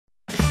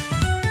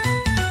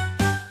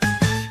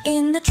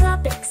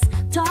tropics,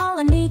 tall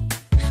and neat,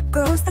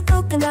 grows the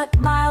coconut,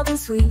 mild and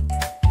sweet.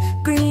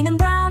 Green and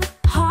brown,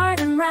 hard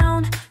and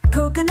round,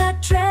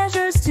 coconut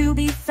treasures to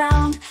be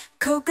found.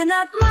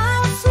 Coconut,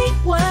 mild and sweet,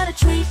 what a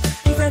treat.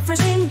 A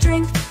refreshing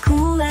drink,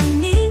 cool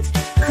and neat.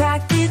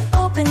 Crack it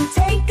open,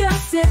 take a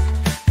sip.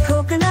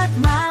 Coconut,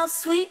 mild,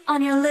 sweet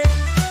on your lip.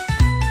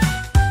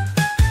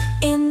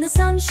 In the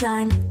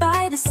sunshine,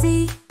 by the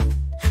sea,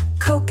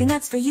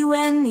 coconuts for you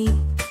and me.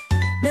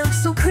 Milk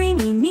so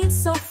creamy, meat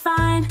so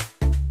fine,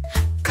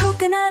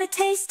 coconut, a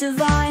taste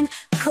divine.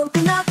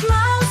 Coconut,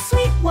 mild,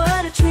 sweet,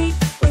 what a treat.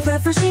 A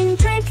refreshing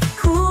drink,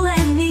 cool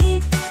and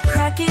neat.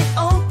 Crack it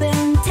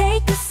open,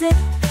 take a sip.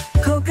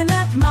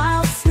 Coconut,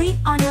 mild, sweet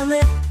on your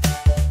lip.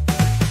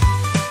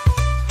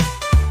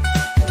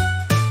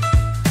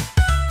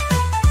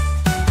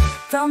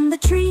 From the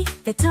tree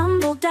they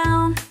tumble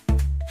down,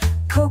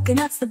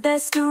 coconut's the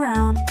best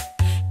around.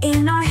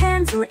 In our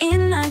hands or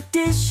in a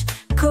dish,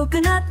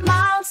 coconut,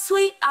 mild,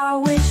 sweet, our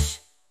wish.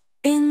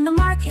 In the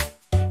market,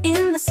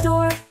 in the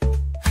store,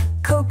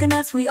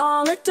 coconuts we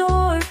all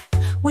adore.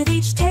 With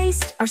each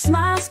taste our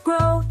smiles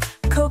grow.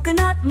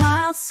 Coconut,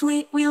 mild,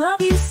 sweet, we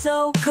love you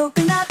so.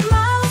 Coconut,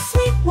 mild,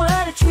 sweet,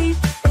 what a treat.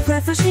 A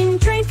refreshing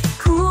drink,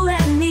 cool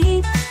and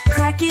neat.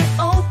 Crack it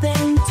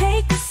open,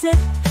 take a sip.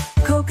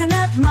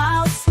 Coconut,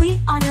 mild, sweet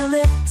on your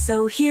lip.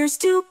 So here's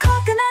to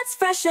coconuts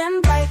fresh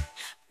and bright,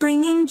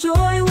 bringing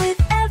joy with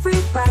every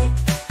bite.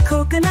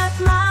 Coconut,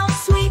 mild,